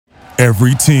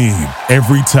Every team,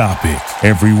 every topic,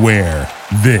 everywhere.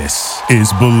 This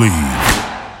is Believe.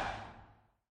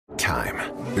 Time.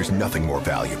 There's nothing more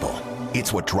valuable.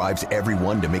 It's what drives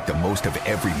everyone to make the most of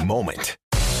every moment.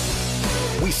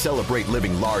 We celebrate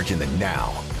living large in the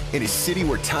now. In a city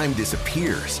where time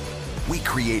disappears, we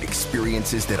create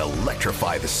experiences that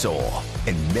electrify the soul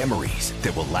and memories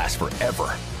that will last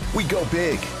forever. We go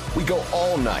big. We go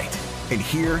all night. And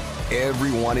here,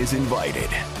 everyone is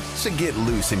invited. So get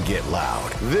loose and get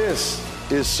loud. This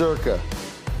is Circa.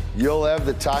 You'll have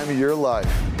the time of your life.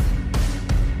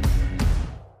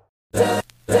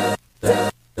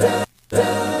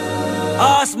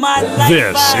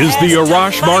 This is the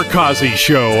Arash Markazi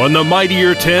Show on the Mightier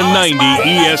 1090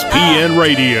 ESPN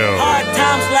Radio.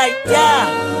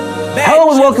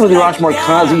 Hello and welcome to the Arash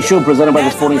Markazi Show, presented by the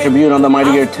Sporting Tribune on the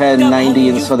Mightier 1090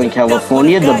 in Southern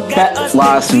California, the Bet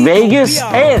Las Vegas,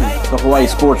 and the Hawaii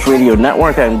Sports Radio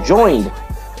Network. I'm joined,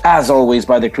 as always,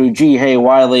 by the crew. G. Hey,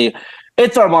 Wiley.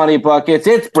 It's Armani Buckets.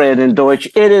 It's Brandon Deutsch.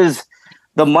 It is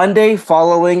the Monday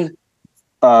following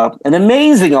an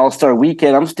amazing All-Star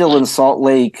weekend. I'm still in Salt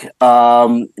Lake,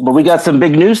 but we got some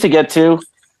big news to get to.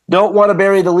 Don't want to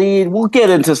bury the lead. We'll get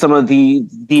into some of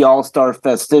the All-Star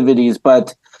festivities,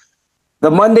 but the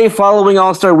Monday following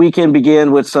All-Star weekend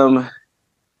began with some.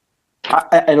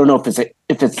 I don't know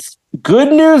if it's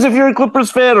good news if you're a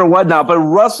Clippers fan or whatnot, but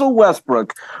Russell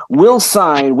Westbrook will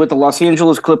sign with the Los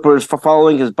Angeles Clippers for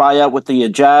following his buyout with the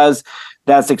Jazz.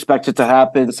 That's expected to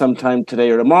happen sometime today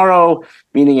or tomorrow,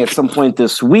 meaning at some point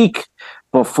this week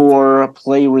before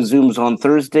play resumes on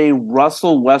Thursday.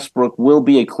 Russell Westbrook will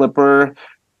be a Clipper,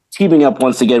 teaming up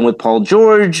once again with Paul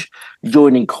George,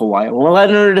 joining Kawhi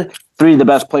Leonard, three of the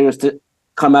best players to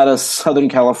come out of Southern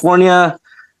California.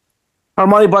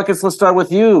 Armani Buckets, let's start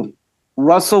with you.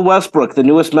 Russell Westbrook, the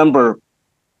newest member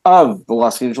of the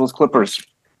Los Angeles Clippers.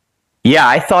 Yeah,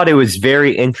 I thought it was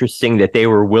very interesting that they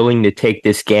were willing to take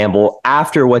this gamble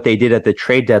after what they did at the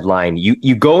trade deadline.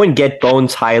 You go and get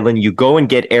Bones Highland, you go and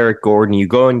get Eric Gordon, you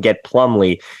go and get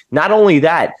Plumlee. Not only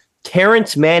that,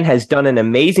 Terrence Mann has done an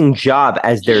amazing job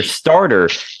as their starter.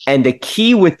 And the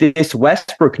key with this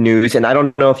Westbrook news, and I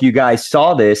don't know if you guys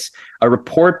saw this, a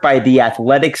report by the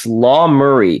Athletic's Law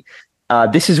Murray.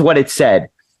 This is what it said.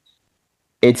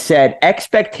 It said,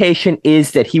 expectation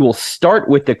is that he will start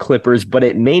with the Clippers, but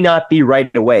it may not be right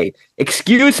away.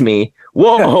 Excuse me.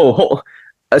 Whoa.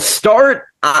 A start?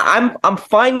 I'm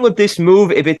fine with this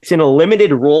move if it's in a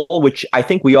limited role, which I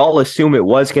think we all assume it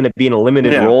was going to be in a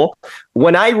limited role.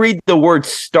 When I read the word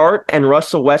start and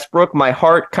Russell Westbrook, my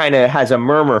heart kind of has a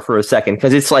murmur for a second,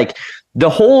 because it's like the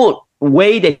whole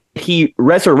way that he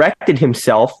resurrected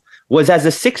himself was as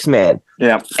a six-man.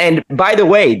 Yeah. And by the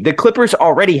way, the Clippers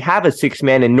already have a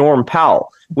six-man in Norm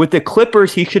Powell. With the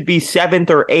Clippers, he should be seventh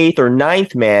or eighth or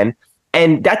ninth man.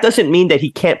 And that doesn't mean that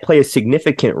he can't play a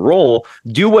significant role.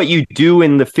 Do what you do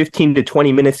in the 15 to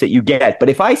 20 minutes that you get. But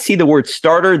if I see the word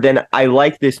starter, then I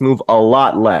like this move a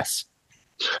lot less.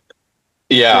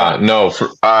 Yeah, no,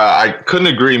 I couldn't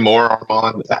agree more,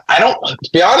 Armand. To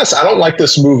be honest, I don't like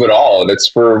this move at all. And it's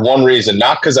for one reason,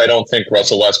 not because I don't think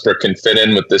Russell Westbrook can fit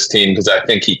in with this team, because I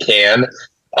think he can.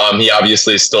 He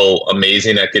obviously is still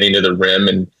amazing at getting to the rim,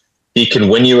 and he can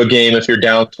win you a game if you're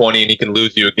down 20, and he can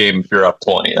lose you a game if you're up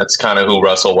 20. That's kind of who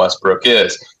Russell Westbrook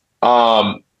is.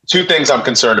 Two things I'm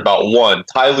concerned about. One,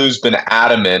 Ty Lue's been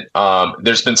adamant.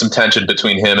 There's been some tension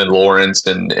between him and Lawrence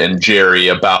and Jerry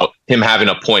about him having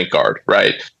a point guard,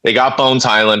 right? They got Bones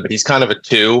Highland, but he's kind of a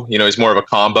two. He's more of a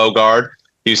combo guard.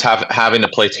 He was having to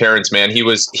play Terrence Mann. He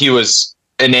was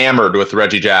enamored with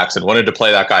Reggie Jackson, wanted to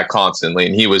play that guy constantly,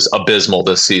 and he was abysmal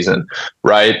this season,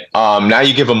 right? Now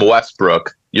you give him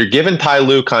Westbrook. You're giving Ty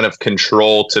Lue kind of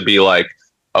control to be like,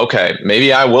 okay,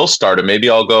 maybe I will start him. Maybe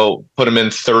I'll go put him in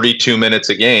 32 minutes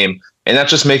a game. And that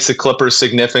just makes the Clippers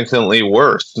significantly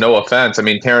worse. No offense. I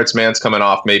mean, Terrence Mann's coming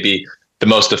off maybe the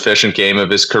most efficient game of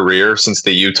his career since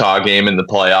the Utah game in the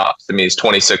playoffs. I mean, he's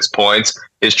 26 points.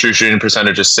 His true shooting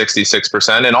percentage is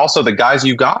 66%. And also the guys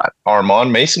you got,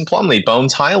 Armand, Mason Plumlee,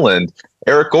 Bones Highland,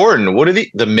 Eric Gordon. What are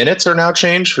the minutes are now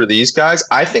changed for these guys?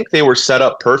 I think they were set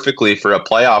up perfectly for a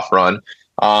playoff run.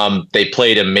 They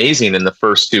played amazing in the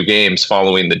first two games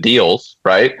following the deals,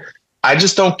 right? I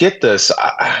just don't get this.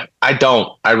 I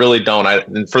don't. I really don't.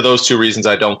 And for those two reasons,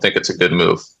 I don't think it's a good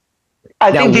move.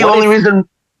 I think the only reason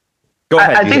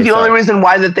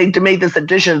why that they made this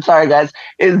addition, sorry guys,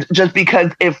 is just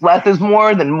because if less is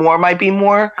more, then more might be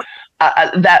more.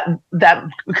 That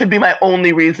could be my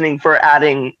only reasoning for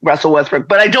adding Russell Westbrook.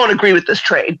 But I don't agree with this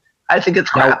trade. I think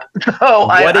it's crap. So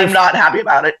I'm not happy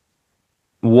about it.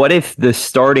 What if the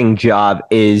starting job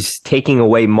is taking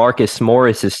away Marcus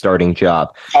Morris's starting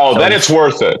job? Oh, then it's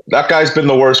worth it. That guy's been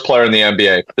the worst player in the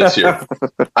NBA this year.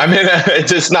 I mean,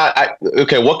 it's just not.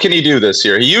 Okay, what can he do this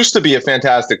year? He used to be a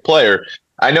fantastic player.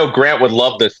 I know Grant would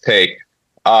love this take.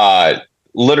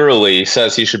 Literally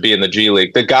says he should be in the G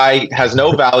League. The guy has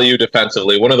no value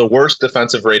defensively, one of the worst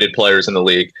defensive rated players in the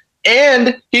league.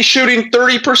 And he's shooting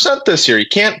 30% this year. He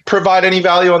can't provide any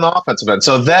value on the offensive end.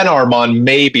 So then, Armand,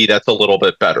 maybe that's a little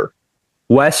bit better.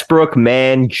 Westbrook,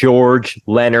 Mann, George,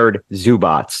 Leonard,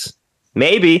 Zubats.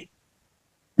 Maybe.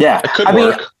 Yeah. It could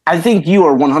work. Mean, I think you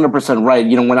are 100% right.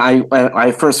 You know, when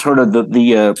I first heard of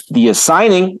the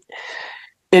signing,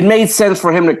 it made sense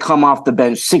for him to come off the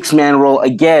bench, 6-man role.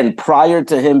 Again, prior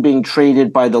to him being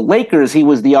traded by the Lakers, he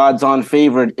was the odds-on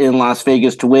favorite in Las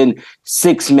Vegas to win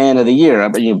 6-man of the year. I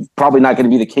mean, probably not going to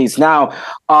be the case now.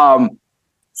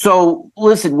 So,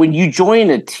 listen, when you join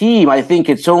a team, I think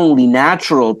it's only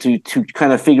natural to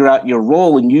kind of figure out your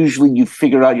role. And usually you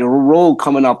figure out your role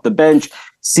coming off the bench,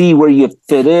 see where you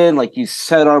fit in. Like you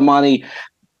said, Armani,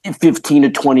 15 to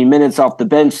 20 minutes off the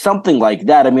bench, something like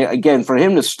that. I mean, again, for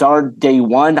him to start day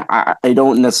one, I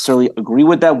don't necessarily agree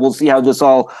with that. We'll see how this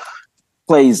all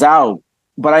plays out.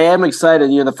 But I am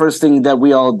excited. You know, the first thing that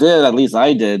we all did, at least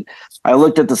I did, I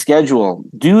looked at the schedule.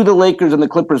 Do the Lakers and the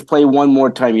Clippers play one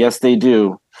more time? Yes, they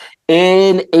do.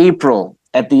 In April,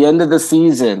 at the end of the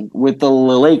season, with the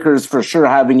Lakers for sure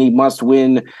having a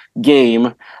must-win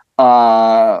game,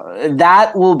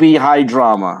 that will be high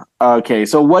drama. Okay,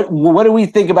 so what do we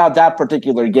think about that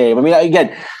particular game? I mean,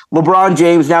 again, LeBron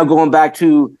James now going back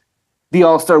to the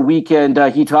All-Star weekend.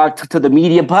 He talked to the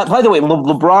media. But by the way,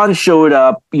 LeBron showed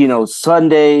up, you know,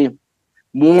 Sunday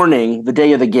morning, the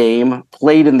day of the game,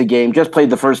 played in the game, just played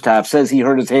the first half, says he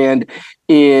hurt his hand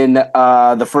in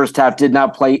the first half, did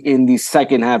not play in the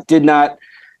second half, did not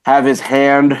have his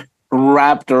hand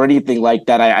wrapped or anything like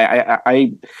that.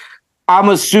 I'm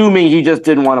assuming he just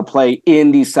didn't want to play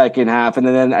in the second half. And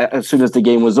then as soon as the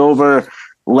game was over,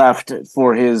 left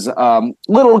for his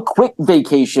little quick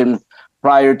vacation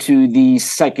prior to the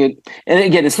second. And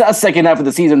again, it's not second half of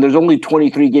the season. There's only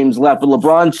 23 games left. But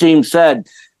LeBron James said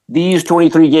these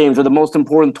 23 games are the most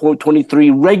important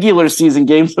 23 regular season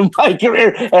games in my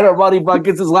career. And Armani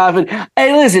Buckets is laughing.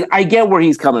 Hey, listen, I get where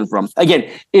he's coming from. Again,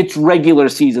 it's regular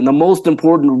season, the most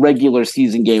important regular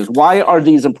season games. Why are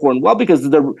these important? Well, because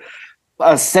they're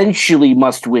essentially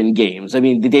must-win games. I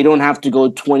mean, they don't have to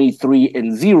go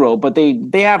 23-0, but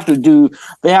they have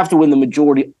to win the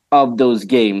majority of those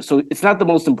games. So it's not the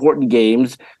most important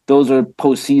games; those are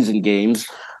postseason games.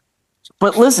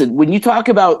 But listen, when you talk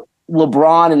about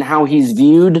LeBron and how he's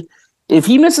viewed, if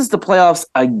he misses the playoffs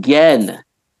again,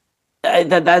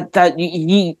 that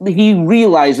he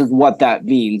realizes what that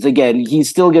means. Again, he's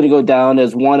still going to go down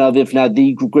as one of, if not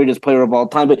the greatest player of all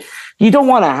time. But you don't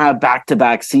want to have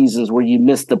back-to-back seasons where you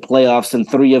miss the playoffs, and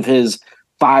 3 of his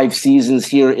 5 seasons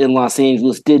here in Los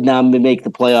Angeles did not make the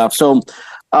playoffs. So,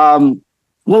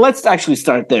 well, let's actually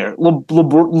start there.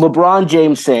 LeBron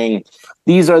James saying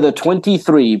these are the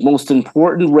 23 most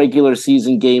important regular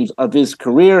season games of his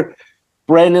career.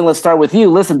 Brandon, let's start with you.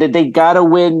 Listen, did they got to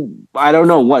win, I don't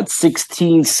know,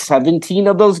 16, 17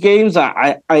 of those games?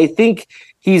 I think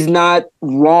he's not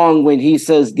wrong when he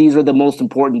says these are the most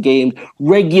important games,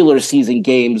 regular season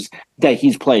games that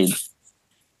he's played.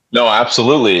 No,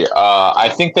 absolutely. I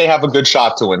think they have a good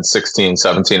shot to win 16,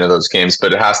 17 of those games,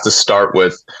 but it has to start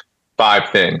with 5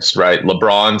 things, right?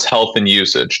 LeBron's health and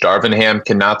usage. Darvin Ham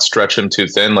cannot stretch him too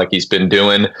thin like he's been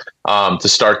doing to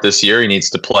start this year. He needs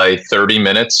to play 30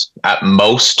 minutes, at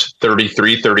most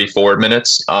 33, 34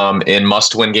 minutes in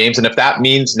must-win games. And if that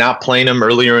means not playing him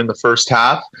earlier in the first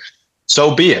half,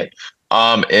 so be it.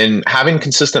 And having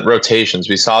consistent rotations.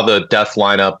 We saw the death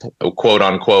lineup, quote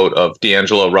unquote, of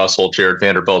D'Angelo Russell, Jared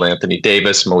Vanderbilt, Anthony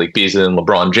Davis, Malik Beasley, and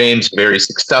LeBron James. Very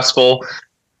successful.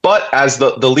 But as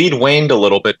the lead waned a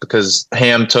little bit because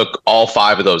Ham took all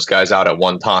 5 of those guys out at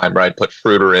one time, right? Put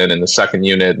Fruiter in the second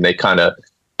unit, and they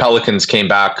Pelicans came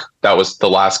back. That was the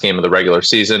last game of the regular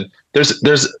season.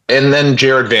 And then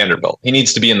Jared Vanderbilt. He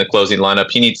needs to be in the closing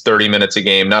lineup. He needs 30 minutes a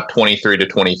game, not 23 to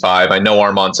 25. I know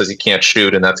Armand says he can't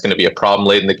shoot, and that's going to be a problem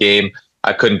late in the game.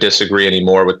 I couldn't disagree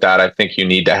anymore with that. I think you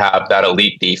need to have that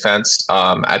elite defense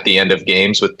at the end of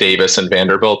games with Davis and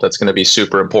Vanderbilt. That's going to be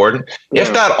super important. Yeah.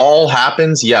 If that all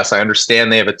happens, yes, I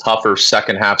understand they have a tougher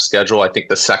second half schedule. I think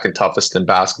the second toughest in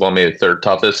basketball, maybe the third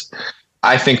toughest.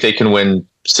 I think they can win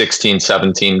 16,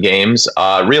 17 games.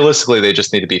 Realistically, they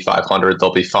just need to be 500.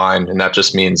 They'll be fine. And that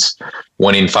just means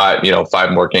winning 5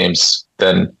 more games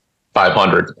than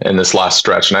 500 in this last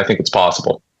stretch. And I think it's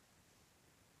possible.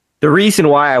 The reason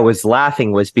why I was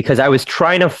laughing was because I was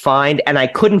trying to find, and I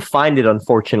couldn't find it,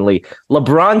 unfortunately.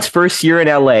 LeBron's first year in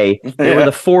LA, they were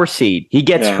the 4 seed. He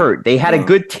gets hurt. They had a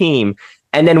good team.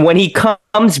 And then when he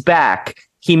comes back,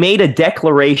 he made a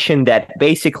declaration that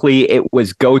basically it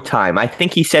was go time. I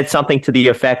think he said something to the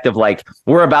effect of like,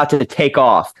 we're about to take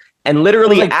off. And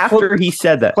literally after he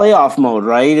said that. Playoff mode,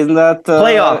 right? Isn't that?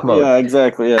 Playoff mode. Yeah,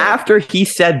 exactly. Yeah. After he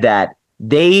said that,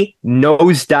 they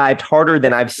nosedived harder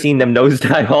than I've seen them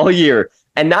nosedive all year.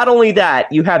 And not only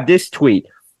that, you have this tweet.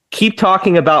 Keep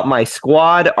talking about my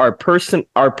squad, our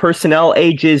personnel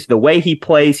ages, the way he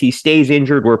plays, he stays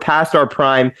injured, we're past our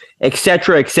prime,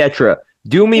 etc., etc.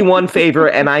 Do me one favor,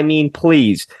 and I mean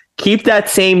please, keep that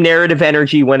same narrative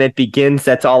energy when it begins.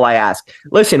 That's all I ask.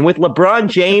 Listen, with LeBron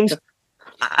James,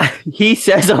 he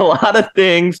says a lot of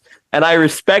things, and I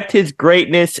respect his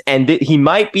greatness, and he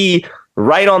might be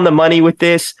right on the money with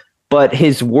this, but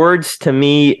his words to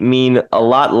me mean a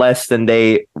lot less than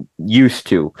they used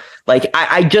to. Like,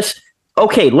 I just,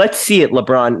 okay, let's see it,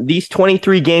 LeBron. These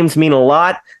 23 games mean a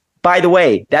lot. By the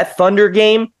way, that Thunder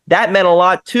game, that meant a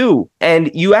lot too.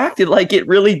 And you acted like it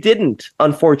really didn't,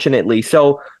 unfortunately.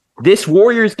 So this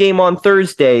Warriors game on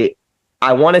Thursday,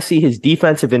 I want to see his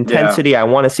defensive intensity. I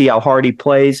want to see how hard he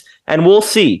plays. And we'll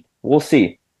see. We'll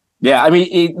see. Yeah, I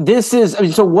mean,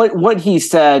 so what he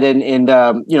said, and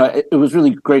you know, it was really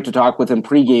great to talk with him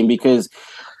pregame because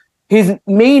his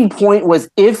main point was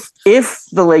if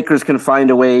the Lakers can find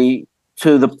a way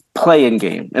to the play-in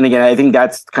game, and again, I think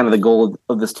that's kind of the goal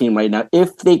of this team right now,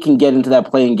 if they can get into that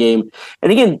play-in game,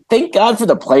 and again, thank God for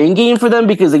the play-in game for them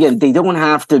because, again, they don't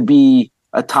have to be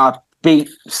a top 8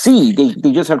 seed.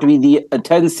 They just have to be a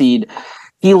 10 seed.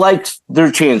 He likes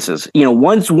their chances. You know,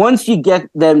 once you get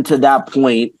them to that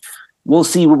point, we'll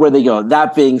see where they go.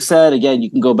 That being said, again, you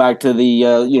can go back to the,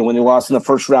 you know, when they lost in the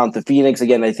first round to Phoenix.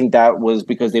 Again, I think that was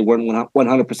because they weren't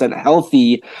 100%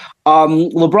 healthy.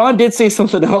 LeBron did say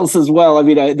something else as well. I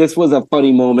mean, this was a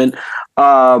funny moment.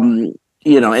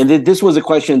 You know, and this was a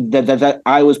question that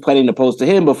I was planning to pose to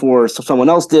him before someone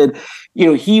else did. You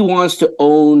know, he wants to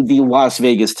own the Las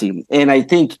Vegas team. And I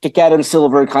think Adam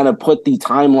Silver kind of put the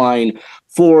timeline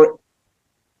for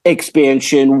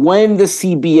expansion when the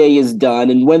CBA is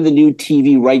done and when the new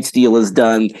TV rights deal is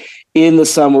done in the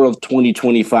summer of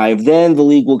 2025. Then the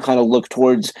league will kind of look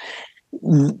towards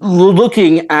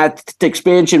looking at the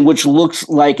expansion, which looks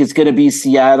like it's going to be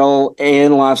Seattle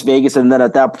and Las Vegas. And then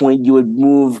at that point, you would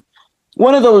move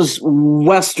one of those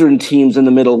Western teams in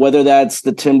the middle, whether that's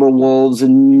the Timberwolves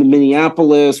in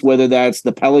Minneapolis, whether that's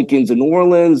the Pelicans in New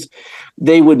Orleans,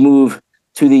 they would move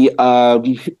to the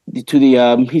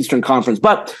Eastern Conference.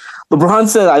 But LeBron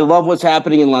said, I love what's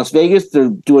happening in Las Vegas. They're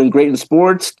doing great in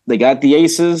sports. They got the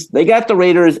Aces, they got the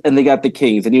Raiders, and they got the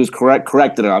Kings. And he was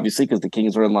corrected, obviously, because the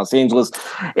Kings are in Los Angeles.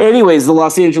 Anyways, the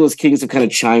Los Angeles Kings have kind of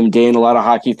chimed in. A lot of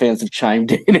hockey fans have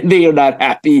chimed in, and they are not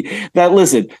happy that,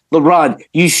 listen, LeBron,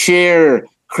 you share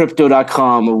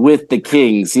crypto.com with the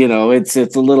Kings. You know, it's a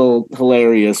little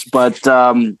hilarious. But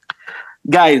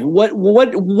guys,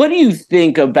 what do you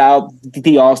think about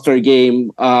the All-Star game?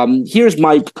 Here's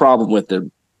my problem with it.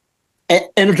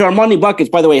 And to Armani Buckets,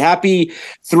 by the way, happy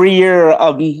 3-year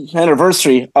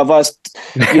anniversary of us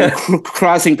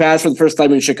crossing paths for the first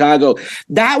time in Chicago.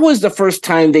 That was the first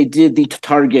time they did the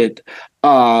Target.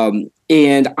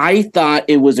 And I thought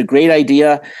it was a great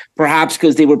idea, perhaps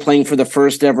because they were playing for the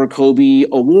first ever Kobe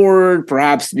Award,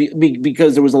 perhaps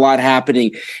because there was a lot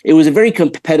happening. It was a very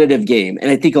competitive game. And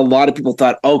I think a lot of people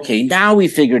thought, okay, now we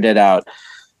figured it out.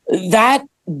 That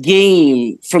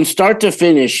game from start to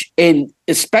finish, and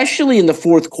especially in the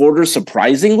fourth quarter,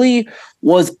 surprisingly,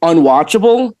 was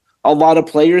unwatchable. A lot of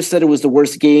players said it was the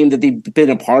worst game that they've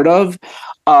been a part of.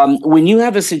 When you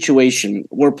have a situation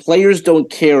where players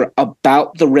don't care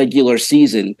about the regular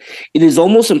season, it is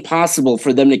almost impossible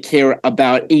for them to care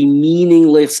about a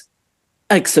meaningless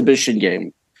exhibition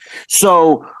game.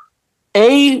 So,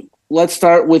 let's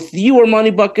start with you,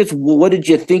 Armani Buckets. What did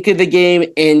you think of the game,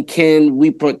 and can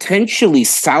we potentially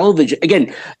salvage it?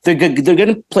 Again, they're going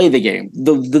to play the game.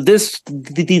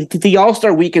 The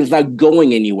All-Star Weekend's not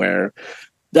going anywhere.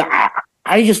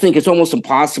 I just think it's almost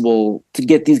impossible to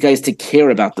get these guys to care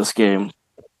about this game.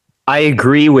 I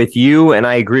agree with you, and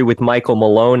I agree with Michael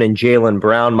Malone and Jaylen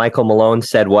Brown. Michael Malone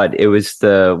said it was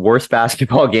the worst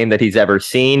basketball game that he's ever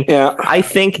seen. Yeah. I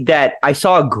think that I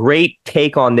saw a great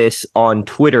take on this on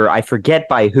Twitter. I forget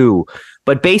by who,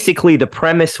 but basically the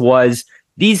premise was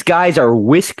these guys are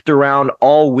whisked around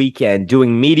all weekend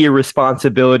doing media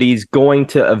responsibilities, going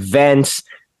to events,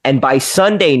 And by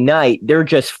Sunday night, they're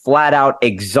just flat out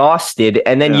exhausted.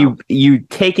 And then you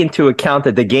take into account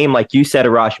that the game, like you said,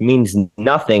 Arash, means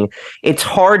nothing. It's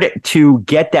hard to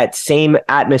get that same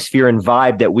atmosphere and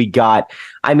vibe that we got.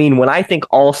 I mean, when I think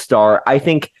All-Star, I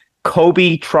think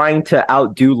Kobe trying to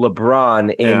outdo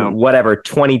LeBron in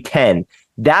 2010.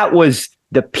 That was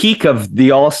the peak of the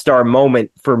All-Star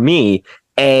moment for me.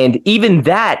 And even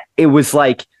that, it was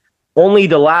like only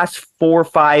the last 4,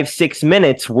 5, 6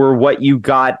 minutes were what you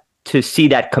got to see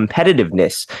that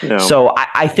competitiveness. Yeah. So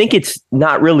I think it's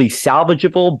not really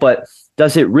salvageable, but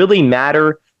does it really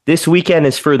matter? This weekend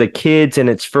is for the kids, and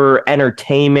it's for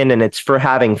entertainment, and it's for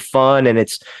having fun, and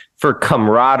it's for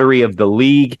camaraderie of the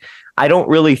league. I don't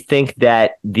really think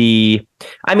that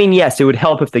yes, it would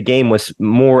help if the game was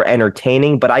more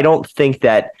entertaining, but I don't think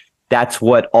that that's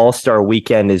what All-Star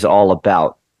Weekend is all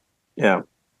about. Yeah.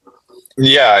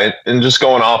 Yeah, and just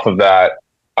going off of that,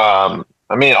 Armand,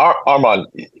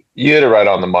 you hit it right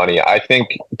on the money. I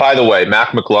think, by the way, Mac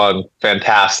McClung,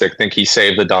 fantastic. Think he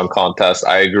saved the dunk contest.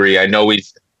 I agree. I know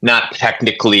he's not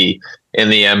technically in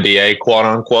the NBA, quote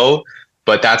unquote,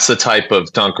 but that's the type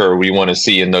of dunker we want to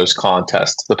see in those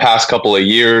contests. The past couple of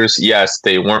years, yes,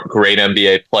 they weren't great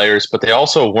NBA players, but they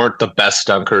also weren't the best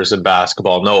dunkers in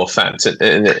basketball. No offense.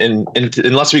 And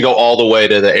unless we go all the way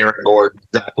to the Aaron Gordon,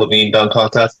 Zach LaVine dunk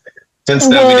contest, since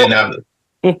then we didn't have it.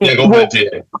 Yeah, go ahead,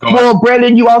 Jay.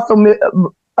 Brandon,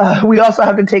 we also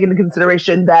have to take into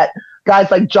consideration that guys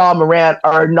like Ja Morant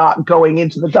are not going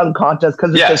into the dunk contest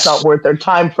because it's just not worth their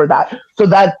time for that. So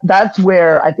that's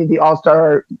where I think the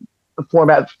All-Star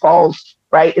format falls,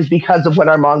 right, is because of what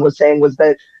Armand was saying, was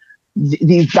that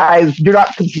these guys, you're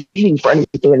not competing for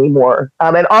anything anymore.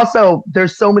 And also,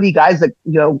 there's so many guys that,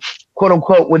 quote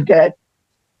unquote, would get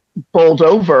bowled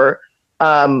over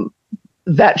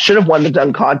that should have won the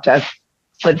dunk contest,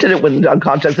 but didn't win the dunk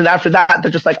contest. And after that,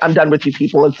 they're just like, I'm done with you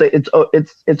people.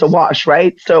 It's a wash,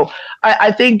 right? So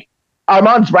I think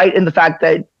Armand's right in the fact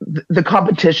that the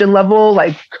competition level,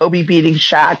 like Kobe beating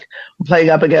Shaq, playing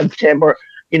up against him, or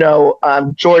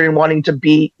Jordan wanting to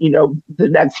beat, the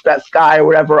next best guy or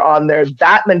whatever on there,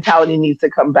 that mentality needs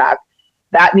to come back.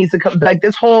 That needs to come, like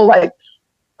this whole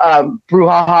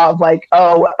brouhaha of like,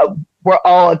 we're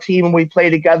all a team and we play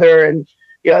together, and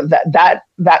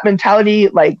that mentality,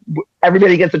 like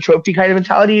everybody gets a trophy kind of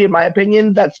mentality, in my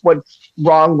opinion, that's what's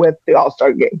wrong with the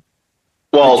All-Star game.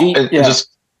 Well, you can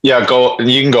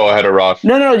go ahead, Arash.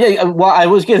 No. Yeah. Well, I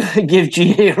was going to give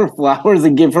GA her flowers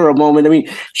and give her a moment. I mean,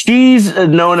 she's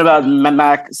known about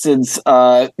Mac since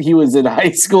he was in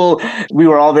high school. We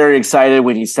were all very excited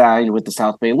when he signed with the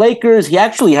South Bay Lakers. He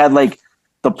actually had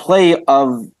the play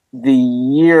of the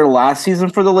year last season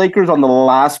for the Lakers on the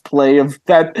last play of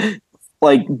that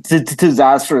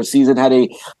disastrous season, had a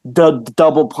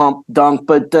double pump dunk.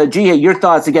 But GA, your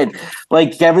thoughts again?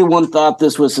 Everyone thought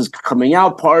this was his coming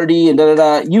out party and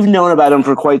You've known about him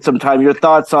for quite some time. Your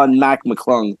thoughts on Mac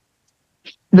McClung?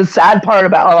 The sad part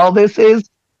about all this is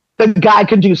the guy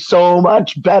could do so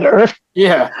much better.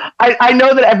 Yeah, I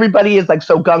know that everybody is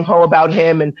so gung ho about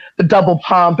him and the double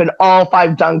pump and all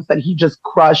 5 dunks that he just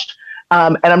crushed.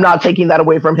 And I'm not taking that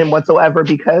away from him whatsoever,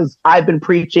 because I've been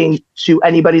preaching to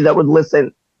anybody that would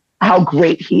listen how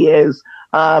great he is.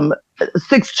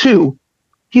 6'2".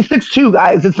 He's 6'2",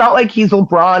 guys. It's not like he's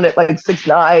LeBron at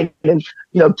 6'9" and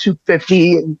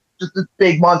 250 and just this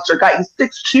big monster guy. He's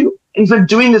 6'2". He's been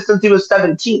doing this since he was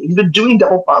 17. He's been doing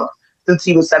double pumps since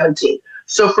he was 17.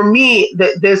 So for me,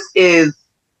 this is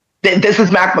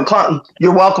Mac McClung.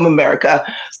 You're welcome, America.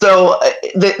 So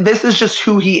this is just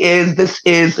who he is. This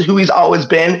is who he's always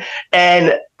been.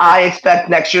 And I expect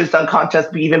next year's dunk contest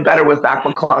to be even better with Mac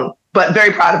McClung. But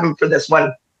very proud of him for this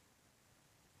one.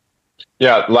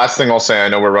 Yeah, last thing I'll say, I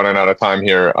know we're running out of time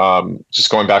here. Just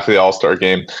going back to the All-Star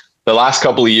game. The last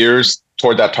couple of years,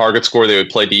 toward that target score, they would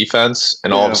play defense,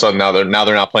 and all of a sudden now they're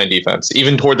not playing defense,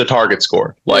 even toward the target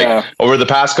score. Over the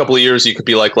past couple of years, you could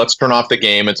be like, let's turn off the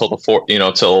game until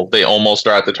till they almost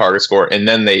are at the target score, and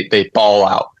then they ball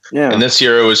out. Yeah. And this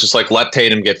year it was just let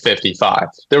Tatum get 55.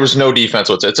 There was no defense.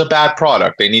 It's a bad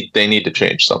product. They need to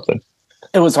change something.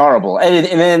 It was horrible, and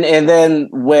then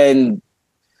when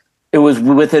it was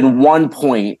within 1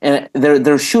 point, and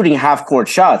they're shooting half court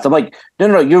shots. I'm like,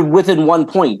 no, you're within 1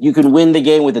 point. You can win the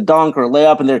game with a dunk or a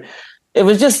layup, and it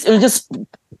was just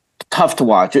tough to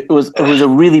watch. It was a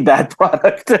really bad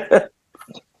product.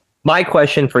 My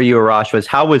question for you, Arash, was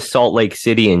how was Salt Lake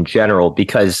City in general?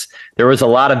 Because there was a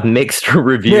lot of mixed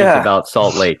reviews about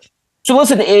Salt Lake. So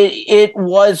listen, it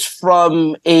was,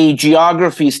 from a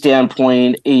geography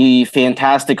standpoint, a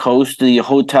fantastic host. The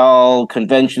hotel,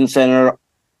 convention center,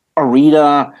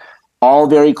 arena, all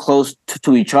very close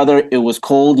to each other. It was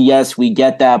cold, yes, we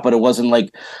get that, but it wasn't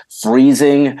like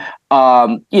freezing.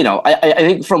 I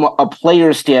think from a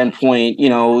player standpoint,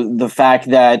 the fact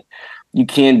that you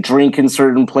can't drink in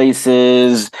certain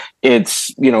places,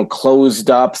 it's closed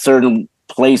up. Certain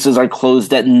places are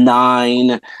closed at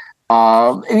 9.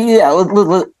 I'm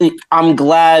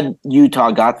glad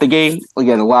Utah got the game.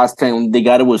 Again, the last time they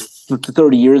got it was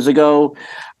 30 years ago.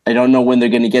 I don't know when they're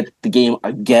going to get the game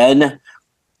again.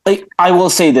 I will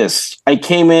say this. I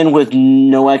came in with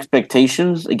no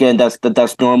expectations. Again,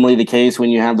 that's normally the case when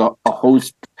you have a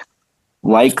host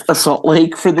like a Salt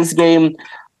Lake for this game.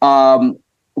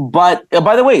 But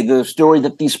by the way, the story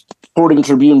that the Sporting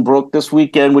Tribune broke this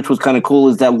weekend, which was kind of cool,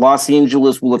 is that Los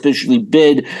Angeles will officially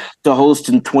bid to host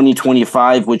in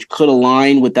 2025, which could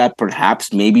align with that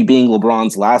perhaps maybe being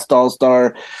LeBron's last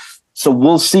All-Star. So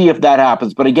we'll see if that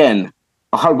happens. But again,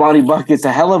 Armani Buck, it's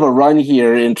a hell of a run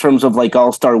here in terms of like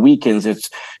All-Star weekends. It's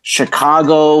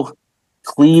Chicago,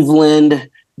 Cleveland,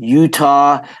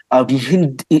 Utah,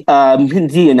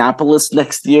 Indianapolis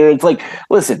next year. It's like,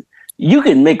 listen, you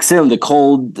can mix in the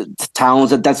cold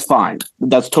towns. That's fine.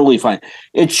 That's totally fine.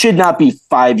 It should not be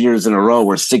 5 years in a row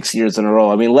or 6 years in a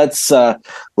row. I mean, let's go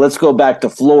back to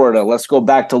Florida. Let's go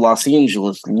back to Los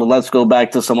Angeles. Let's go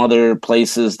back to some other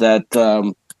places that,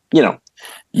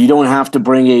 you don't have to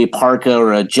bring a parka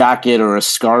or a jacket or a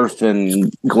scarf and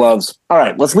gloves. All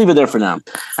right, let's leave it there for now.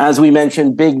 As we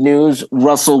mentioned, big news,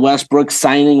 Russell Westbrook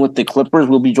signing with the Clippers.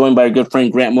 We'll be joined by our good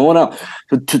friend Grant Mona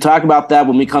to talk about that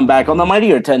when we come back on the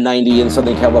Mightier 1090 in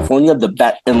Southern California, the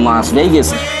Bet in Las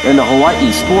Vegas, and the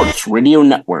Hawaii Sports Radio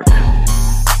Network.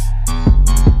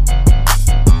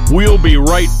 We'll be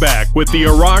right back with the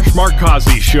Arash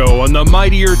Markazi Show on the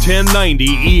Mightier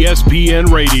 1090 ESPN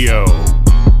Radio.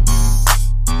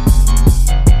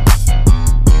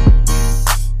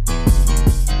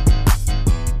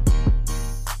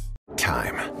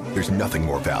 Time. There's nothing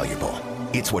more valuable.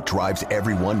 It's what drives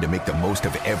everyone to make the most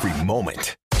of every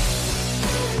moment.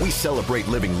 We celebrate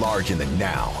living large in the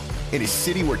now. In a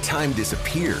city where time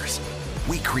disappears,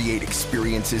 we create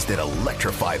experiences that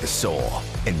electrify the soul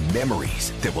and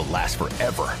memories that will last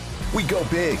forever. We go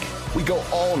big. We go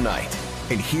all night.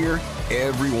 And here,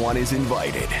 everyone is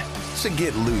invited. So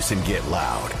get loose and get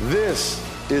loud. This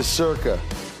is Circa.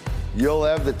 You'll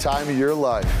have the time of your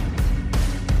life.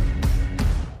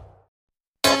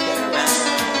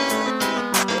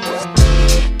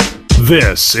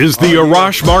 This is the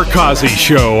Arash Markazi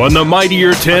Show on the Mightier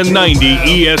 1090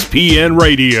 ESPN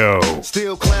Radio.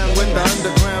 Still clown with the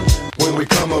underground when we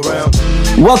come around.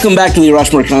 Welcome back to the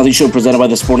Arash Markazi Show, presented by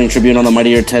the Sporting Tribune on the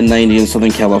Mightier 1090 in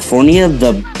Southern California,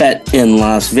 the Bet in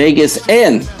Las Vegas,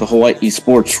 and the Hawaii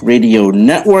Sports Radio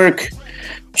Network.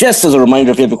 Just as a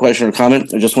reminder, if you have a question or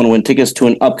comment, or just want to win tickets to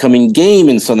an upcoming game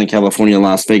in Southern California,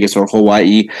 Las Vegas, or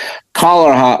Hawaii, call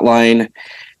our hotline.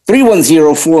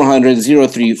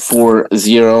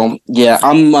 310-400-0340. Yeah,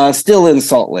 I'm still in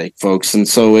Salt Lake, folks, and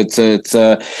so it's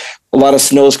a lot of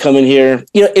snow's coming here.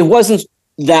 It wasn't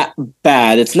that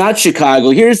bad. It's not Chicago.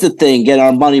 Here's the thing. Again,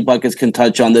 our money buckets can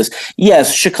touch on this.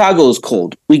 Yes, Chicago is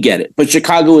cold. We get it. But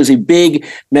Chicago is a big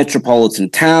metropolitan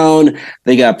town.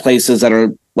 They got places that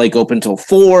are like open till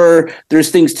 4.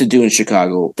 There's things to do in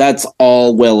Chicago. That's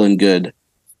all well and good.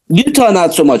 Utah,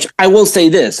 not so much. I will say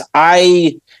this.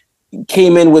 I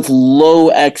came in with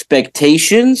low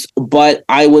expectations, but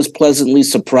I was pleasantly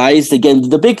surprised. Again,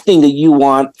 the big thing that you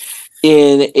want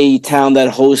in a town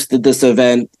that hosted this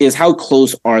event is how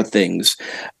close are things.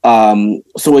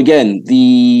 So again,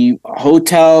 the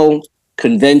hotel,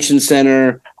 convention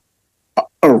center,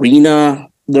 arena,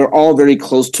 they're all very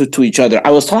close to each other.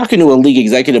 I was talking to a league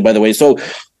executive, by the way. So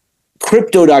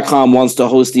Crypto.com wants to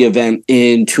host the event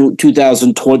in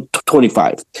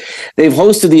 2025. They've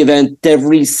hosted the event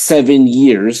every 7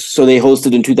 years. So they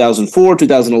hosted in 2004,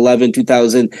 2011,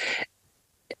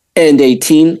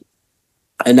 2018,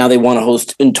 and now they want to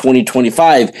host in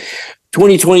 2025.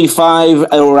 2025,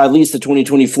 or at least the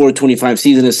 2024-25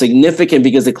 season, is significant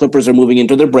because the Clippers are moving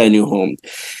into their brand new home.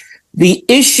 The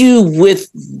issue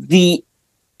with the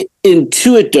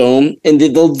Intuit Dome, and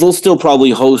they'll still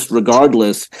probably host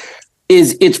regardless,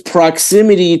 is its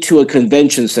proximity to a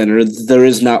convention center. There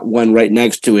is not one right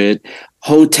next to it.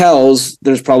 Hotels,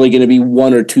 there's probably going to be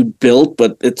 1 or 2 built,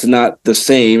 but it's not the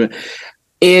same.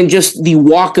 And just the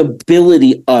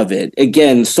walkability of it.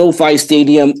 Again, SoFi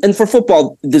Stadium, and for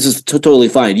football, this is totally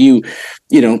fine. You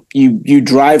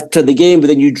drive to the game, but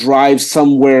then you drive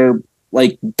somewhere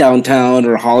like downtown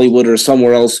or Hollywood or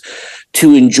somewhere else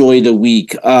to enjoy the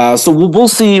week. So we'll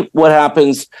see what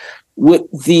happens with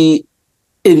the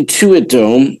Intuit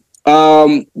Dome.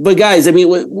 But guys, I mean,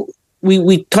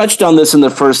 we touched on this in the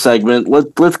first segment.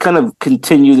 Let's kind of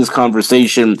continue this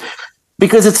conversation,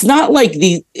 because it's not like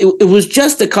it was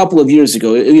just a couple of years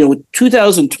ago.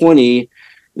 2020,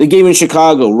 the game in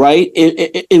Chicago, right?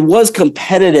 It was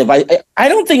competitive. I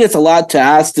don't think it's a lot to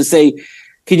ask to say,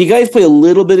 can you guys play a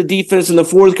little bit of defense in the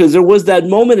fourth? Because there was that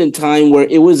moment in time where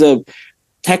it was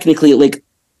technically like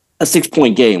a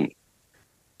 6-point game.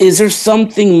 Is there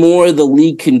something more the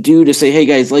league can do to say, hey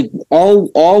guys, like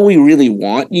all we really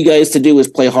want you guys to do is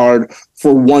play hard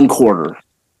for one quarter?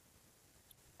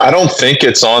 I don't think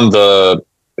it's on the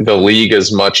league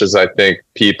as much as I think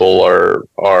people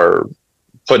are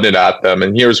putting it at them.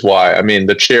 And here's why. I mean,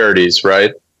 the charities,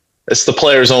 right? It's the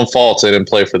players' own fault they didn't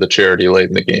play for the charity late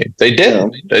in the game. They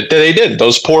didn't. Yeah. They did.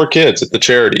 Those poor kids at the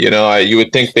charity. You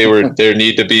would think there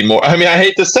need to be more. I mean, I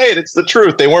hate to say it, it's the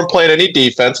truth. They weren't playing any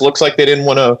defense. Looks like they didn't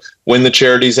want to win the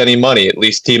charities any money. At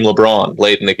least Team LeBron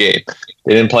late in the game.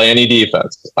 They didn't play any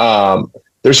defense.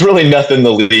 There's really nothing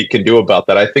the league can do about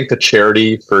that. I think the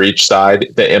charity for each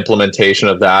side, the implementation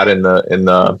of that in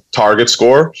the target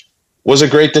score, was a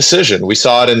great decision. We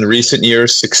saw it in recent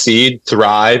years succeed,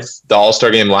 thrive. The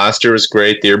All-Star game last year was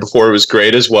great. The year before it was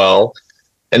great as well.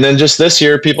 And then just this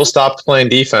year, people stopped playing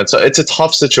defense. So it's a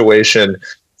tough situation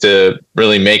to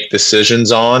really make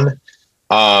decisions on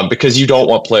because you don't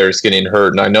want players getting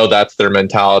hurt. And I know that's their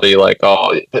mentality. Like,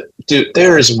 oh, but dude,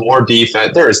 there is more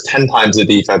defense. There is 10 times the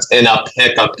defense in a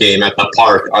pickup game at the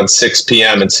park on 6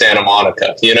 p.m. in Santa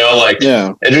Monica.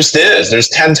 It just is. There's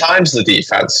 10 times the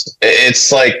defense.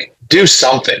 It's like, do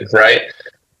something, right?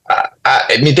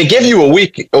 I mean, they give you a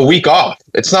week off.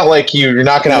 It's not like you're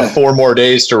not going to have 4 more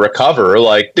days to recover.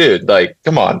 Like, dude, like,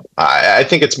 come on. I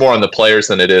think it's more on the players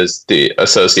than it is the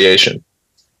association.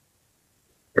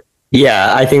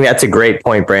 Yeah, I think that's a great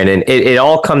point, Brandon. It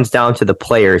all comes down to the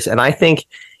players. And I think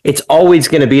it's always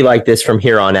going to be like this from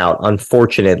here on out,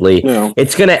 unfortunately. Yeah.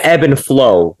 It's going to ebb and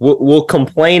flow. We'll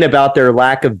complain about their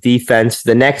lack of defense.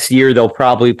 The next year, they'll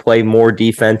probably play more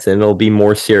defense and it'll be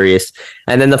more serious.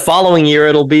 And then the following year,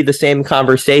 it'll be the same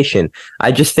conversation.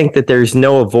 I just think that there's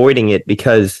no avoiding it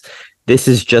because this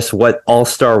is just what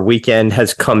All-Star Weekend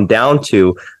has come down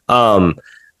to.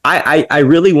 I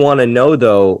really want to know,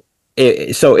 though,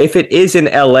 so if it is in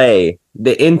LA,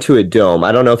 the Intuit Dome,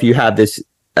 I don't know if you have this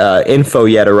info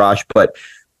yet, Arash, but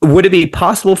would it be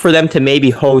possible for them to maybe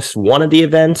host one of the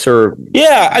events? Or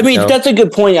I mean, that's a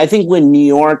good point. I think when New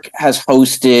York has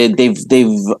hosted, they've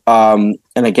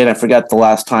and again, I forgot the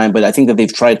last time, but I think that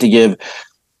they've tried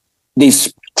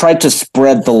to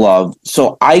spread the love.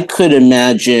 So I could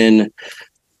imagine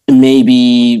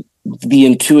maybe the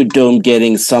Intuit Dome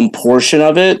getting some portion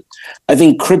of it. I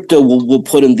think Crypto will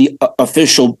put in the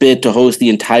official bid to host the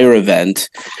entire event.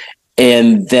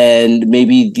 And then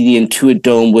maybe the Intuit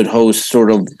Dome would host sort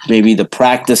of maybe the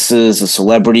practices, a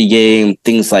celebrity game,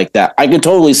 things like that. I could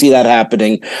totally see that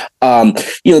happening.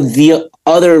 The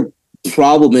other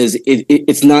problem is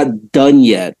it's not done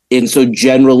yet. And so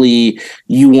generally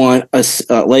you want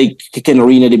an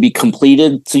arena to be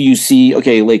completed. So you see,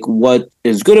 okay, like what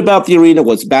is good about the arena,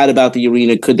 what's bad about the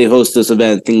arena, could they host this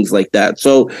event, things like that.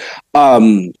 So,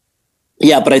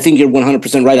 yeah, but I think you're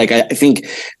 100% right. Like, I think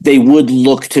they would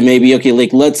look to maybe, okay,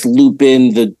 like let's loop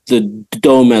in the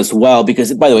dome as well,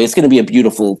 because by the way, it's going to be a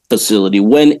beautiful facility.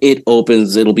 When it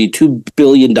opens, it'll be $2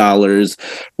 billion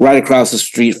right across the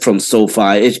street from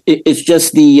SoFi. It's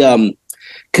just the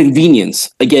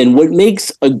convenience. Again, what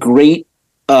makes a great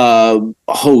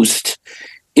host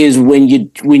is when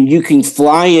you can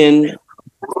fly in,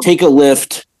 take a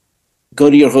lift, go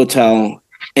to your hotel,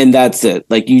 and that's it.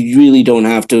 Like, you really don't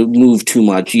have to move too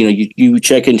much. You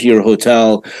check into your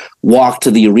hotel, walk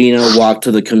to the arena, walk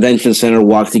to the convention center,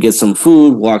 walk to get some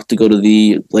food, walk to go to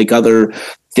the other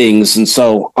things. And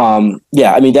so, I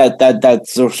mean,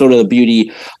 that's sort of the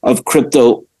beauty of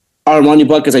crypto. Armani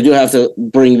Buckets, I do have to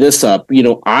bring this up.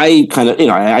 I kind of,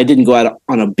 I didn't go out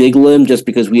on a big limb just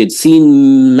because we had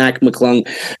seen Mac McClung.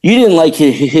 You didn't like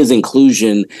his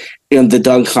inclusion in the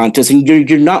dunk contest, and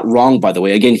you're not wrong, by the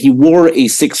way. Again, he wore a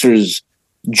Sixers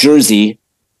jersey.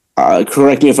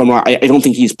 Correct me if I'm wrong. I don't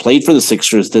think he's played for the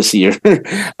Sixers this year.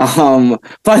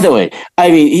 By the way,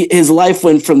 I mean, his life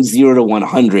went from 0 to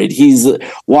 100. He's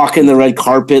walking the red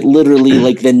carpet literally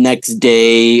like the next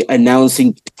day,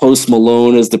 announcing Post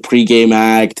Malone as the pregame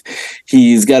act.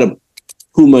 He's got a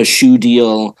Puma shoe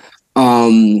deal.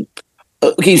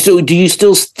 Okay, so do you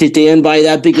still stand by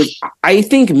that? Because I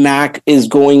think Mac is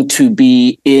going to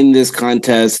be in this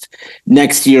contest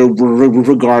next year,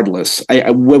 regardless.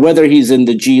 Whether he's in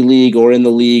the G League or in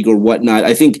the league or whatnot,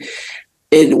 I think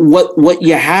what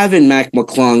you have in Mac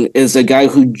McClung is a guy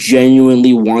who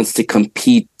genuinely wants to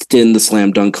compete locked in the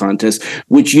slam dunk contest,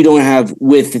 which you don't have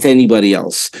with anybody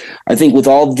else. I think with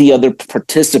all the other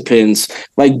participants,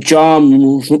 like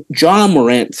John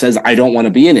Morant says, I don't want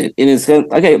to be in it. And it's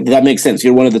okay, that makes sense.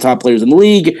 You're one of the top players in the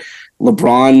league.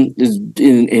 LeBron is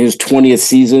in his 20th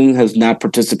season, has not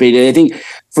participated. I think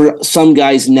for some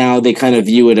guys now, they kind of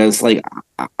view it as like,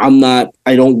 I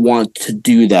don't want to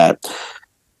do that.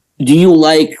 Do you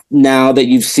like, now that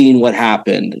you've seen what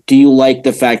happened, do you like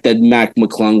the fact that Mac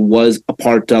McClung was a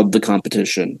part of the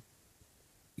competition?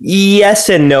 Yes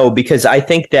and no, because I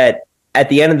think that at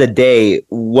the end of the day,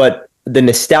 what the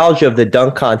nostalgia of the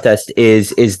dunk contest is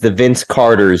the Vince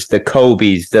Carters, the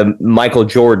Kobes, the Michael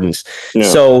Jordans. Yeah.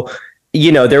 So,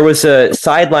 there was a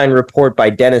sideline report by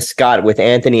Dennis Scott with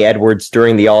Anthony Edwards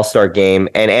during the All-Star game,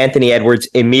 and Anthony Edwards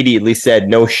immediately said,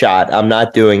 no shot, I'm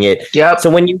not doing it. Yep. So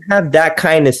when you have that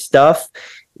kind of stuff,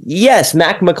 yes,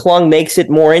 Mac McClung makes it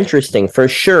more interesting for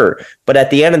sure. But at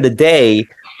the end of the day,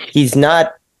 he's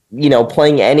not,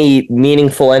 playing any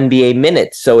meaningful NBA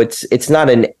minutes. So it's not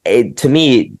to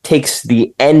me, it takes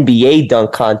the NBA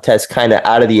dunk contest kind of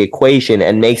out of the equation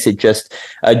and makes it just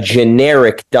a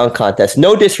generic dunk contest.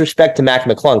 No disrespect to Mac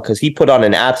McClung, because he put on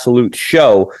an absolute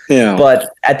show. Yeah.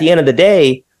 But at the end of the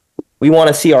day, we want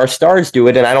to see our stars do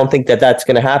it. And I don't think that that's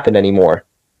going to happen anymore.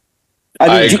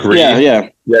 I agree. Yeah.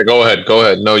 Go ahead.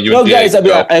 No, guys.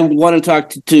 I want to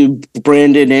talk to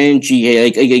Brandon and GA.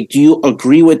 Like, do you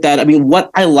agree with that? I mean, what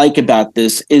I like about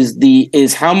this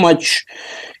is how much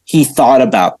he thought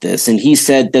about this, and he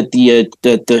said that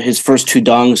his first two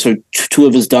dunks, or two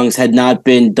of his dunks, had not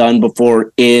been done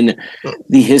before in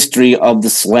the history of the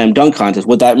slam dunk contest.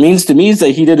 What that means to me is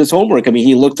that he did his homework. I mean,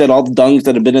 he looked at all the dunks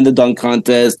that have been in the dunk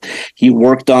contest. He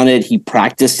worked on it. He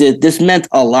practiced it. This meant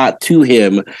a lot to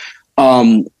him.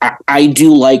 I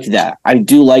do like that. I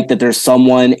do like that there's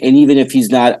someone, and even if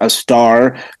he's not a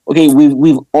star, okay,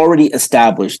 we've already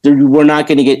established we're not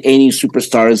going to get any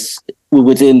superstars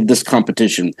within this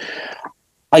competition.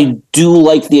 I do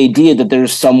like the idea that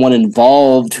there's someone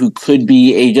involved who could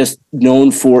be just known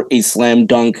for a slam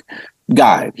dunk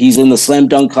guy. He's in the slam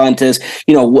dunk contest.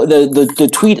 The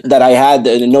tweet that I had,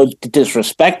 no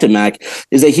disrespect to Mac,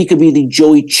 is that he could be the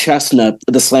Joey Chestnut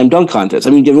of the slam dunk contest. I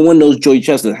mean, everyone knows Joey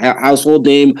Chestnut, household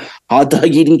name, hot dog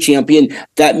eating champion.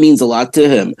 That means a lot to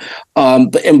him.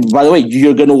 And by the way,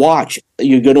 you're going to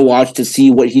watch to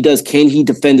see what he does. Can he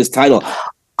defend his title?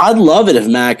 I'd love it if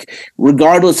Mac,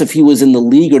 regardless if he was in the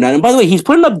league or not. And by the way, he's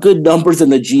putting up good numbers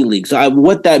in the G League. So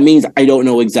what that means, I don't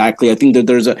know exactly. I think that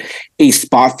there's a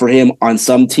spot for him on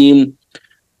some team.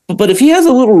 But if he has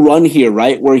a little run here,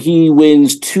 right, where he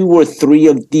wins 2 or 3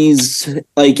 of these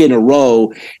like in a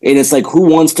row, and it's like, who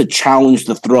wants to challenge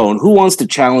the throne? Who wants to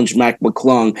challenge Mac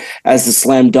McClung as the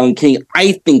slam dunk king?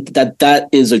 I think that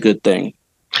is a good thing.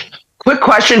 Quick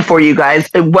question for you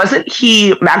guys. Mac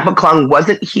McClung,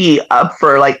 wasn't he up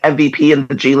for like MVP in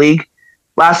the G League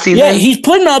last season? Yeah, he's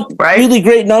putting up really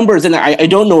great numbers. And I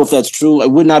don't know if that's true. I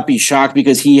would not be shocked,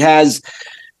 because he's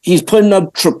putting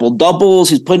up triple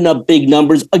doubles. He's putting up big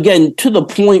numbers, again, to the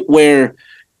point where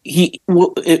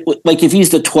if he's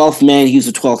the 12th man, he's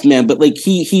the 12th man. But like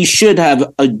he should have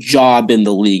a job in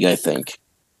the league, I think.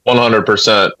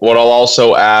 100%. What I'll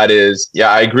also add is,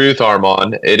 I agree with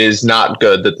Armand. It is not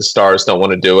good that the stars don't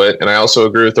want to do it. And I also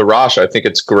agree with Arash. I think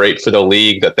it's great for the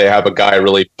league that they have a guy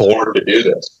really born to do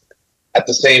this. At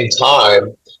the same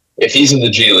time, if he's in the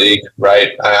G League,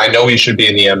 right, I know he should be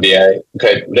in the NBA.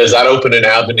 Okay, does that open an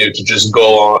avenue to just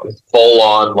go on full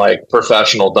on like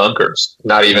professional dunkers,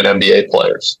 not even NBA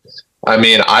players? I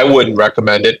mean, I wouldn't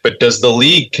recommend it, but does the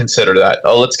league consider that?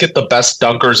 Oh, let's get the best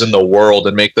dunkers in the world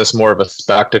and make this more of a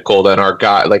spectacle than our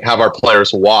guy, like have our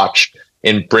players watch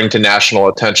and bring to national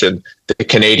attention the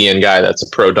Canadian guy that's a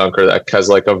pro dunker that has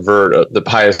like a vert, the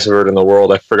highest vert in the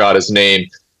world. I forgot his name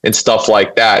and stuff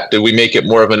like that. Do we make it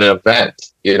more of an event?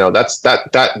 That's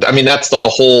the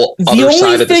whole other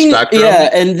side of the spectrum. Yeah,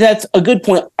 and that's a good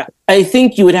point. I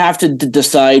think you would have to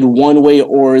decide one way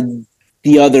or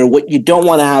the other. What you don't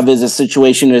want to have is a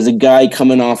situation as a guy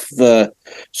coming off the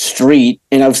street,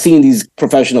 and I've seen these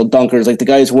professional dunkers, like the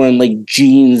guys wearing like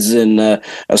jeans and a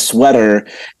sweater,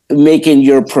 making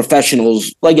your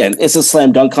professionals. Again, it's a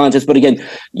slam dunk contest, but again,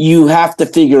 you have to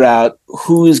figure out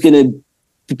who's going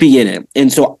to be in it.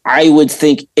 And so I would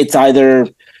think it's either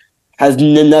has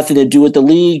nothing to do with the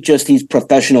league, just these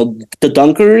professional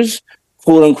dunkers,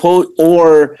 quote unquote,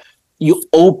 or you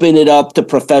open it up to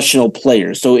professional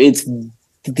players. So it's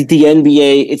the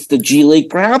NBA, it's the G League.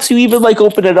 Perhaps you even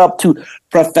open it up to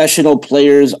professional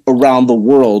players around the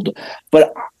world.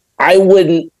 But I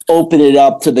wouldn't open it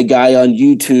up to the guy on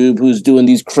YouTube who's doing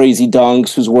these crazy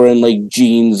dunks, who's wearing like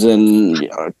jeans and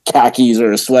khakis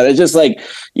or a sweater. It's just like,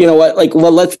 you know what? Like,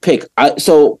 well, let's pick.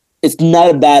 So it's not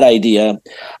a bad idea.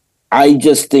 I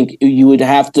just think you would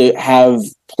have to have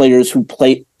players who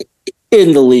play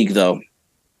in the league, though.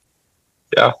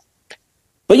 Yeah.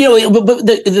 But, you know, but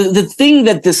the thing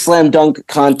that this slam dunk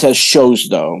contest shows,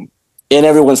 though, and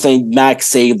everyone's saying Max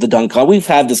saved the dunk contest. We've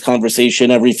had this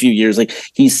conversation every few years, like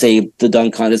he saved the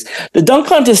dunk contest. The dunk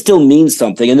contest still means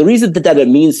something. And the reason that it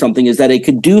means something is that it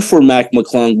could do for Mac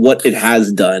McClung what it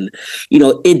has done. You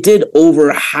know, it did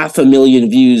over 500,000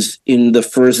 views in the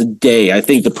first day. I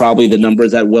think probably the number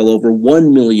is at well over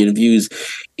 1 million views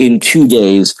in 2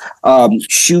 days.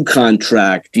 Shoe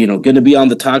contract, you know, going to be on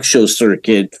the talk show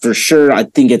circuit for sure. I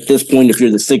think at this point, if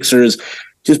you're the Sixers,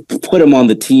 just put them on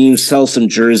the team, sell some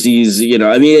jerseys. You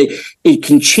know, I mean, it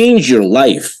can change your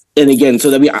life. And again,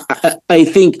 so I mean, I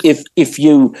think if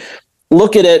you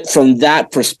look at it from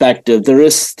that perspective, there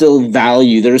is still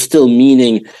value, there is still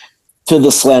meaning to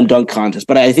the slam dunk contest.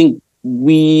 But I think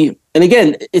and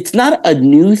again, it's not a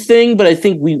new thing, but I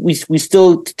think we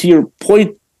still, to your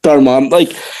point, Darmon,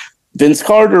 like Vince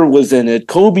Carter was in it,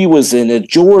 Kobe was in it,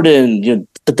 Jordan, you know,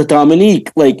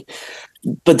 Dominique, like.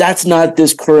 But that's not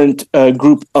this current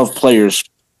group of players.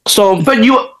 So,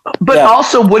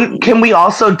 also, can we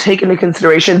also take into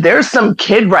consideration? There's some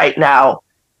kid right now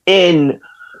in,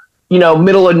 you know,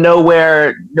 middle of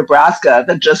nowhere, Nebraska,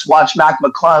 that just watched Mac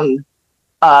McClung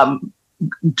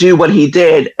do what he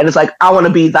did, and it's like, I want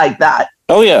to be like that.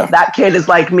 Oh yeah, that kid is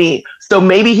like me. So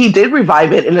maybe he did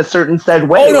revive it in a certain said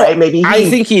way, right? Maybe I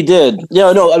think he did.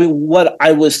 No. I mean, what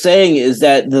I was saying is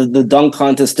that the dunk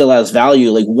contest still has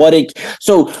value. Like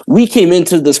so we came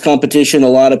into this competition. A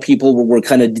lot of people were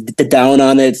kind of down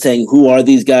on it, saying, "Who are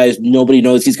these guys? Nobody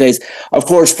knows these guys." Of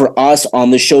course, for us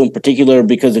on the show in particular,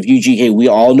 because of UGK, we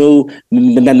all knew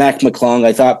Mac McClung.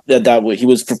 I thought that he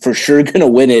was for sure going to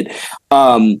win it.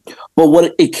 But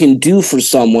what it can do for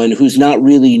someone who's not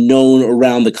really known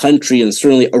around the country and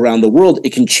certainly around the world,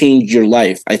 it can change your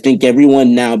life. I think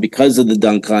everyone now, because of the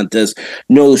dunk contest,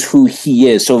 knows who he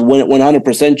is. So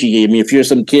 100% GA, I mean, if you're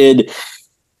some kid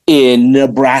in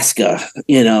Nebraska,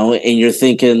 you know, and you're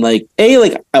thinking like, hey,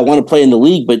 like I want to play in the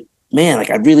league, but man, like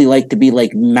I'd really like to be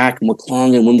like Mac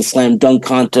McClung and win the slam dunk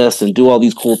contest and do all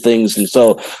these cool things. And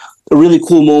so a really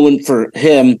cool moment for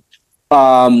him.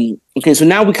 Okay, so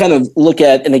now we kind of look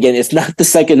at, and again, it's not the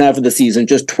second half of the season,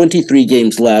 just 23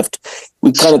 games left.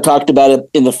 We kind of talked about it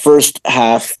in the first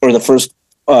half, or the first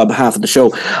half of the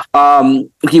show.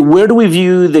 Okay, where do we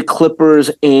view the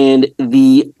Clippers and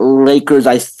the Lakers?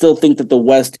 I still think that the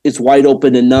West is wide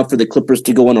open enough for the Clippers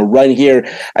to go on a run here.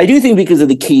 I do think because of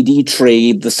the KD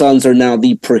trade, the Suns are now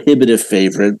the prohibitive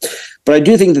favorite, but I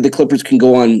do think that the Clippers can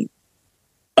go on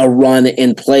a run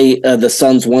and play the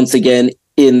Suns once again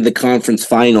in the conference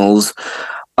finals.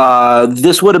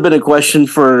 This would have been a question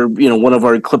for, you know, one of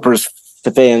our Clippers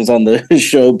fans on the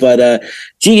show, but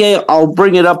GA, I'll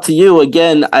bring it up to you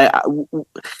again.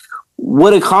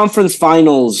 Would a conference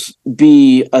finals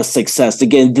be a success?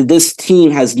 Again, this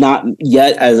team has not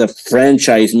yet, as a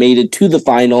franchise, made it to the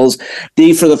finals.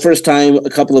 They, for the first time a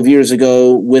couple of years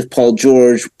ago with Paul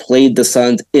George, played the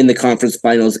Suns in the conference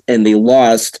finals and they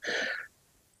lost.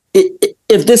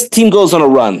 If this team goes on a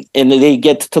run and they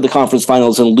get to the conference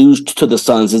finals and lose to the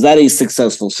Suns, is that a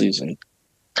successful season?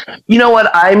 You know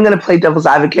what? I'm going to play devil's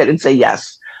advocate and say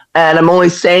yes. And I'm only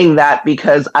saying that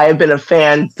because I have been a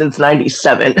fan since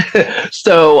 97.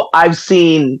 So I've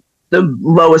seen the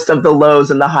lowest of the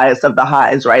lows and the highest of the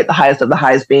highs, right? The highest of the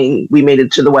highs being we made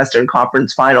it to the Western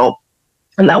Conference final.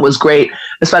 And that was great,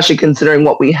 especially considering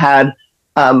what we had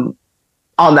on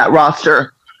that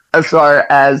roster as far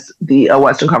as the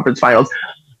Western Conference Finals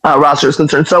roster is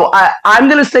concerned. So I'm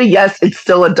going to say yes, it's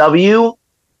still a W.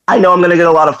 I know I'm going to get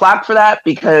a lot of flack for that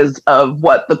because of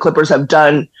what the Clippers have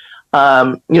done,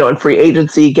 you know, in free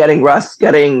agency, getting Russ,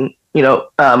 getting rid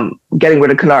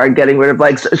of Kennard, getting rid of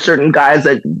like certain guys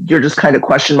that you're just kind of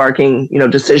question marking, you know,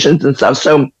 decisions and stuff.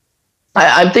 So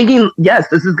I'm thinking, yes,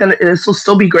 this will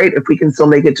still be great if we can still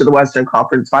make it to the Western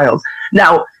Conference Finals.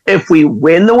 Now, if we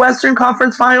win the Western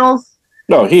Conference Finals,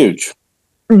 no, huge.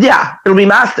 Yeah, it'll be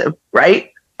massive,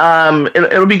 right?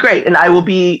 It'll be great, and I'll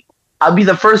be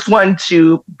the first one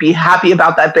to be happy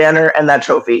about that banner and that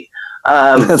trophy.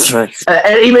 That's right.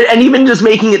 And even just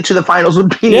making it to the finals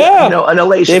would be, you know, an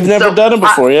elation. They've never done it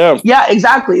before, yeah,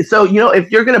 exactly. So, you know, if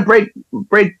you're gonna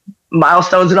break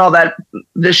milestones and all that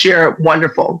this year,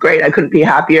 wonderful, great. I couldn't be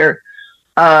happier.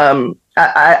 I'm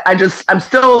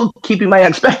still keeping my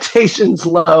expectations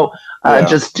low,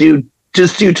 just due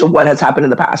to what has happened in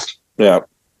the past. Yeah.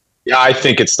 Yeah, I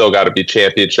think it's still got to be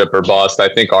championship or bust.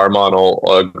 I think Armand will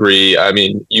agree. I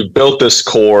mean, you built this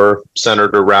core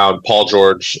centered around Paul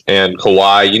George and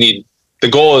Kawhi. The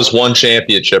goal is one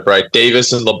championship, right?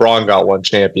 Davis and LeBron got one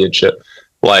championship.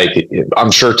 Like, I'm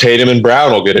sure Tatum and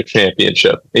Brown will get a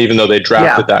championship, even though they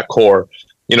drafted that core.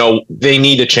 They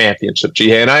need a championship,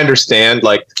 G. And I understand,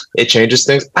 like, it changes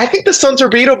things. I think the Suns are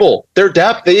beatable. Their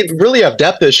depth, they really have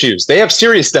depth issues. They have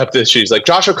serious depth issues. Like,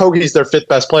 Josh Okogie's their 5th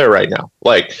best player right now.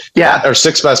 Like, or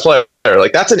 6th best player.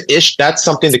 Like, that's that's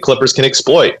something the Clippers can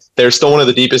exploit. They're still one of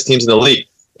the deepest teams in the league.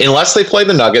 Unless they play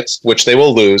the Nuggets, which they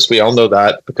will lose. We all know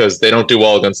that because they don't do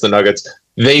well against the Nuggets.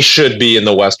 They should be in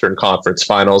the Western Conference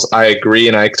Finals. I agree,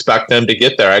 and I expect them to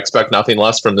get there. I expect nothing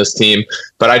less from this team,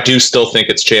 but I do still think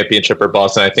it's championship or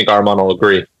bust, and I think Armand will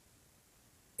agree.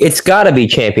 It's got to be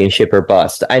championship or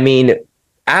bust. I mean,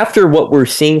 after what we're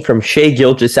seeing from Shai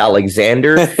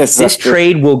Gilgeous-Alexander, this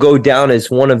trade will go down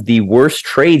as one of the worst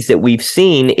trades that we've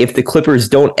seen if the Clippers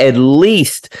don't at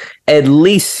least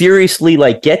seriously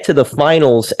get to the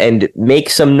finals and make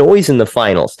some noise in the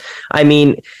finals. I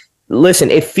mean,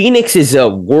 listen, if Phoenix is a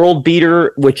world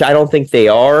beater, which I don't think they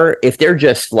are, if they're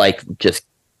just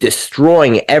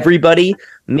destroying everybody,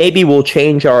 maybe we'll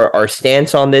change our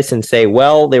stance on this and say,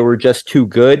 well, they were just too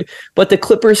good. But the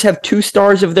Clippers have 2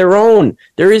 stars of their own.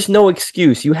 There is no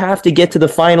excuse. You have to get to the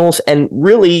finals, and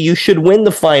really, you should win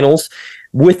the finals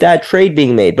with that trade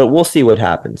being made. But we'll see what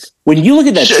happens. When you look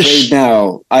at that trade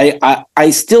now, I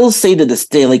still say to this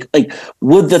day, like,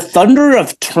 would the Thunder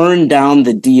have turned down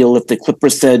the deal if the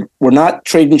Clippers said, we're not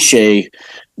trading Shai,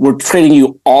 we're trading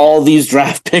you all these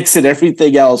draft picks and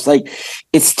everything else? Like,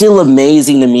 it's still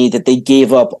amazing to me that they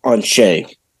gave up on Shai.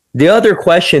 The other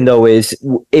question, though, is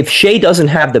if Shai doesn't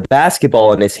have the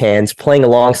basketball in his hands playing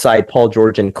alongside Paul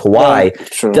George and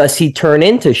Kawhi, does he turn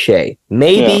into Shai?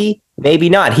 Maybe, maybe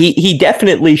not. He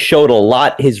definitely showed a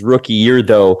lot his rookie year,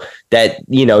 though, that,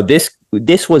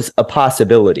 this was a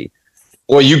possibility.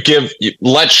 Well,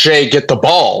 let Shai get the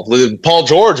ball. Paul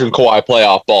George and Kawhi play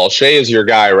off ball. Shai is your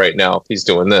guy right now if he's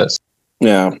doing this.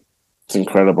 Yeah, it's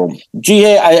incredible.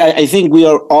 I think we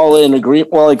are all in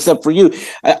agreement. Well, except for you.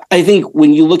 I think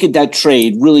when you look at that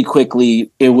trade really quickly,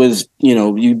 it was,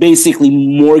 you basically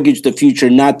mortgage the future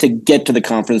not to get to the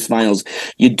conference finals.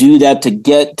 You do that to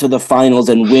get to the finals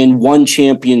and win one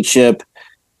championship.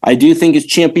 I do think it's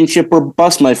championship or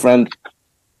bust, my friend.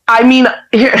 I mean,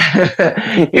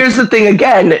 here's the thing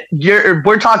again.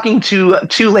 We're talking to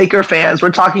 2 Laker fans.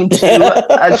 We're talking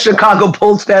to a Chicago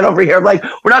Bulls fan over here. Like,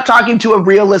 we're not talking to a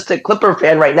realistic Clipper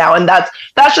fan right now. And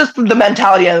that's just the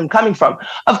mentality I'm coming from.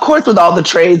 Of course, with all the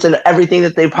trades and everything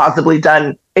that they've possibly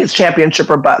done, it's championship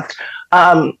or bust.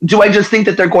 Do I just think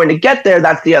that they're going to get there?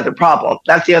 That's the other problem.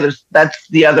 That's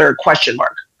the other question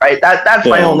mark, right? That's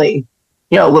my only,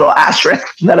 little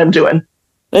asterisk that I'm doing.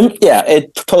 And yeah,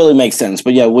 it totally makes sense.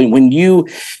 But yeah, when you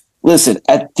listen,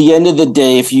 at the end of the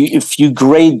day, if you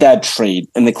grade that trade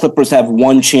and the Clippers have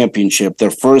one championship,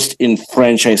 their first in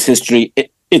franchise history,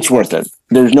 it's worth it.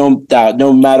 There's no doubt,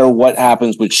 no matter what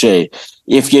happens with Shai.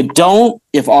 If you don't,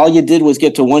 if all you did was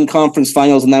get to one conference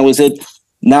finals and that was it,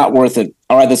 not worth it.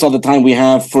 All right, that's all the time we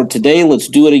have for today. Let's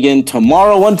do it again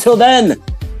tomorrow. Until then,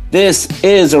 this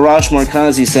is Arash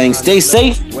Markazi saying stay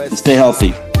safe and stay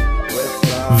healthy.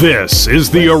 This is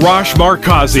the Arash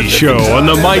Markazi Show on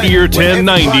the Mightier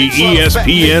 1090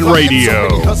 ESPN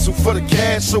Radio. Hustle for the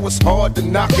cash, so it's hard to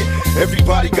knock it.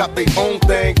 Everybody got their own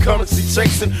thing, currency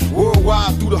chasing.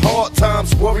 Worldwide through the hard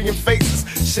times, worrying faces.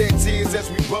 Shed tears as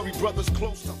we bury brothers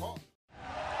close to heart.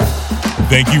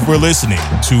 Thank you for listening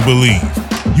to Believe.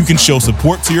 You can show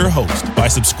support to your host by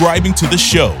subscribing to the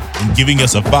show and giving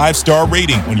us a 5-star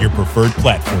rating on your preferred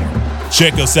platform.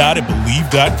 Check us out at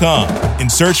Believe.com and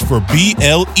search for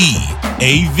BLEAV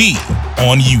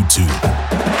on YouTube.